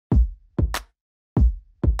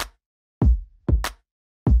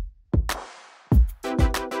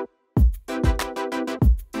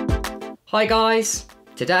Hi guys!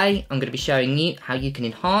 Today I'm going to be showing you how you can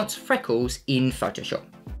enhance freckles in Photoshop.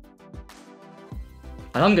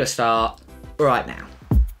 And I'm going to start right now.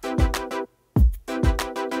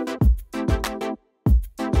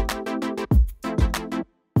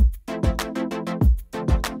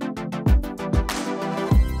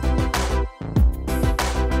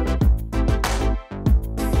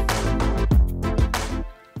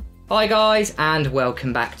 Hi guys, and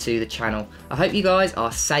welcome back to the channel. I hope you guys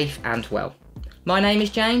are safe and well. My name is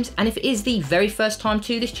James, and if it is the very first time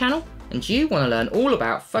to this channel and you want to learn all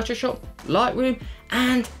about Photoshop, Lightroom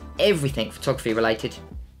and everything photography related,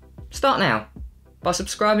 start now by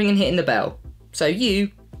subscribing and hitting the bell so you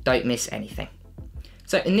don't miss anything.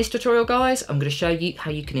 So in this tutorial guys, I'm going to show you how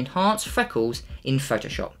you can enhance freckles in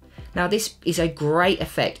Photoshop. Now this is a great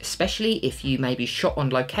effect, especially if you may be shot on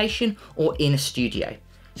location or in a studio.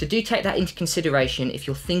 So do take that into consideration if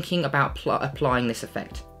you're thinking about applying this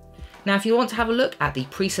effect. Now if you want to have a look at the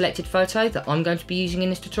pre-selected photo that I'm going to be using in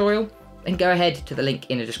this tutorial, then go ahead to the link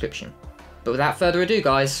in the description. But without further ado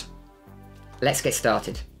guys, let's get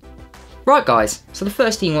started. Right guys, so the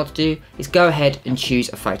first thing you want to do is go ahead and choose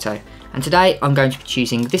a photo. And today I'm going to be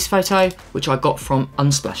choosing this photo, which I got from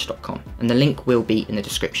unsplash.com, and the link will be in the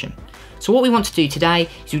description. So what we want to do today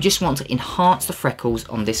is we just want to enhance the freckles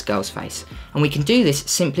on this girl's face. And we can do this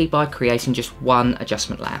simply by creating just one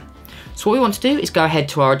adjustment layer. So what we want to do is go ahead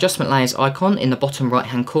to our adjustment layers icon in the bottom right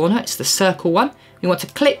hand corner. It's the circle one. We want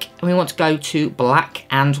to click and we want to go to black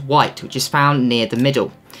and white, which is found near the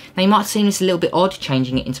middle. Now you might seem this a little bit odd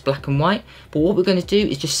changing it into black and white, but what we're going to do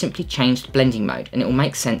is just simply change the blending mode and it will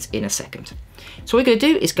make sense in a second. So what we're going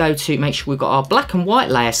to do is go to make sure we've got our black and white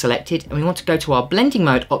layer selected, and we want to go to our blending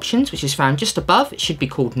mode options, which is found just above. It should be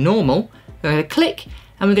called normal. We're going to click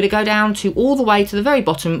and we're going to go down to all the way to the very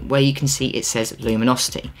bottom where you can see it says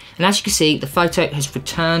luminosity. And as you can see, the photo has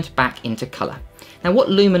returned back into colour. Now what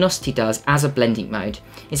luminosity does as a blending mode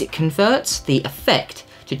is it converts the effect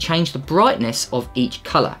to change the brightness of each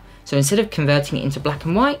colour. So instead of converting it into black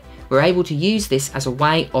and white, we're able to use this as a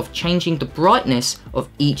way of changing the brightness of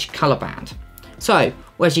each colour band. So,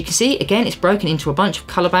 as you can see, again, it's broken into a bunch of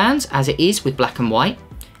colour bands as it is with black and white.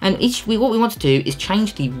 And what we want to do is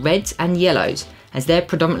change the reds and yellows as they're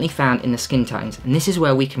predominantly found in the skin tones. And this is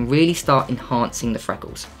where we can really start enhancing the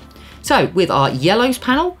freckles. So with our yellows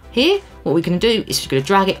panel here, what we're going to do is just going to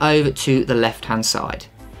drag it over to the left hand side.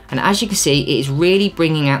 And as you can see, it is really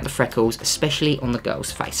bringing out the freckles, especially on the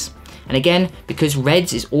girl's face. And again, because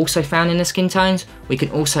reds is also found in the skin tones, we can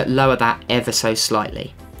also lower that ever so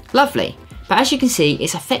slightly. Lovely. But as you can see,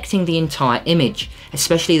 it's affecting the entire image,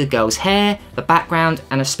 especially the girl's hair, the background,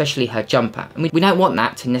 and especially her jumper. And we don't want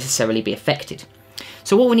that to necessarily be affected.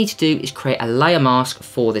 So what we need to do is create a layer mask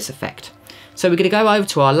for this effect. So we're going to go over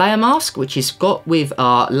to our layer mask, which is got with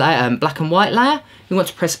our black and white layer. We want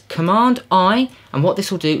to press Command I, and what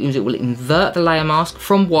this will do is it will invert the layer mask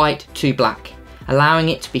from white to black, allowing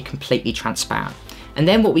it to be completely transparent. And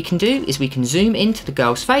then what we can do is we can zoom into the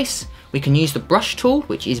girl's face. We can use the brush tool,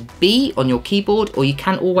 which is B on your keyboard, or you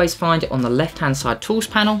can always find it on the left hand side tools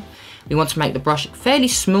panel. We want to make the brush fairly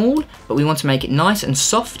small, but we want to make it nice and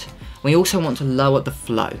soft. We also want to lower the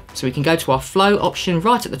flow. So we can go to our flow option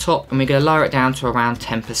right at the top, and we're going to lower it down to around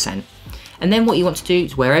 10%. And then what you want to do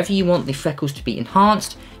is wherever you want the freckles to be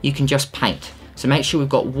enhanced, you can just paint. So make sure we've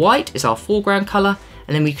got white as our foreground color,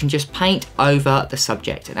 and then we can just paint over the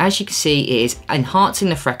subject. And as you can see, it is enhancing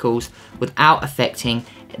the freckles without affecting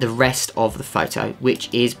the rest of the photo,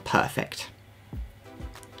 which is perfect.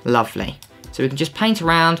 Lovely. So we can just paint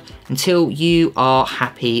around until you are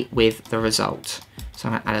happy with the result. So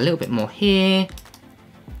I'm going to add a little bit more here,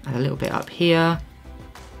 add a little bit up here.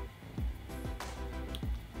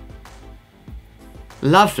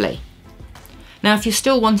 Lovely. Now if you're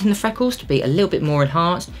still wanting the freckles to be a little bit more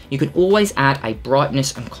enhanced, you can always add a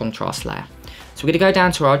brightness and contrast layer. So we're going to go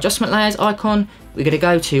down to our adjustment layers icon, we're going to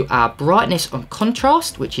go to our brightness and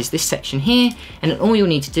contrast, which is this section here, and then all you'll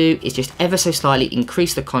need to do is just ever so slightly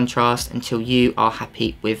increase the contrast until you are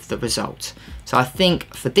happy with the result. So I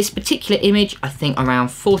think for this particular image, I think around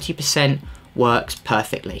 40% works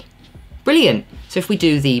perfectly. Brilliant. So if we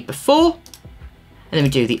do the before, and then we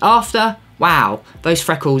do the after, wow, those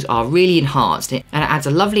freckles are really enhanced, and it adds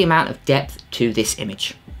a lovely amount of depth to this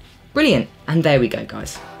image. Brilliant, and there we go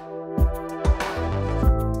guys.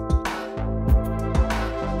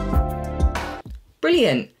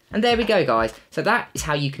 Brilliant, and there we go guys. So that is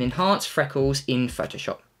how you can enhance freckles in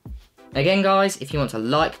Photoshop. Again guys, if you want to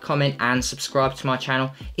like, comment and subscribe to my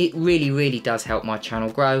channel, it really does help my channel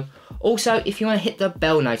grow. Also, if you want to hit the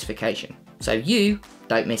bell notification so you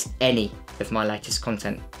don't miss any of my latest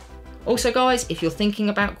content. Also guys, if you're thinking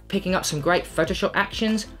about picking up some great Photoshop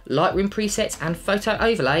actions, Lightroom presets and photo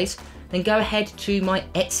overlays, then go ahead to my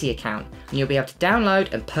Etsy account and you'll be able to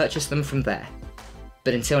download and purchase them from there.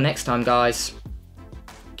 But until next time guys,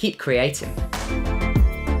 keep creating.